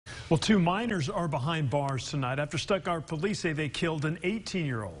Well, two minors are behind bars tonight after Stuttgart police say they killed an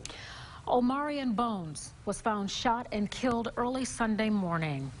 18-year-old. Omarion Bones was found shot and killed early Sunday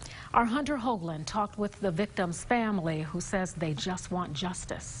morning. Our Hunter Hoagland talked with the victim's family, who says they just want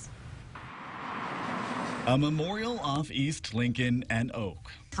justice. A memorial off East Lincoln and Oak.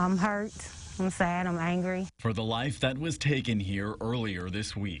 I'm hurt, I'm sad, I'm angry. For the life that was taken here earlier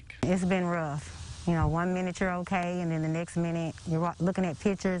this week. It's been rough. You know, 1 minute you're okay, and then the next minute you're looking at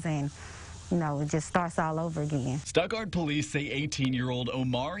pictures and, you know, it just starts all over again. Stuttgart police say 18-year-old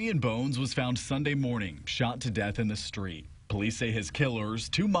Omarion Bones was found Sunday morning, shot to death in the street. Police say his killers,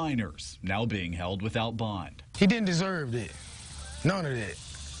 two minors, now being held without bond. He didn't deserve it. None of that.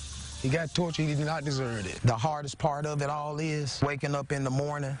 He got tortured. He did not deserve it. The hardest part of it all is waking up in the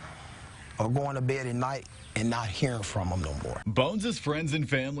morning or going to bed at night and not hearing from him no more. Bones' friends and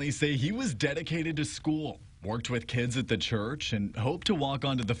family say he was dedicated to school, worked with kids at the church, and hoped to walk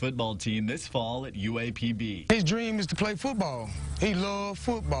onto the football team this fall at UAPB. His dream is to play football. He loved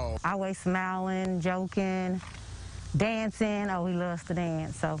football. Always smiling, joking, dancing. Oh, he loves to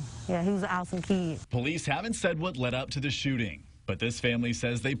dance. So, yeah, he was an awesome kid. Police haven't said what led up to the shooting, but this family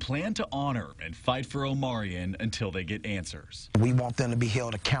says they plan to honor and fight for Omarion until they get answers. We want them to be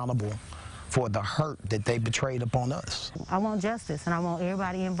held accountable for the hurt that they betrayed upon us. I want justice, and I want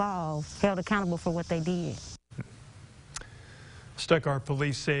everybody involved held accountable for what they did. Stuttgart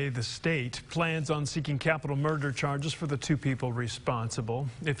police say the state plans on seeking capital murder charges for the two people responsible.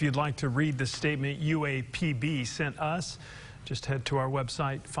 If you'd like to read the statement UAPB sent us, just head to our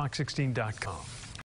website, fox16.com.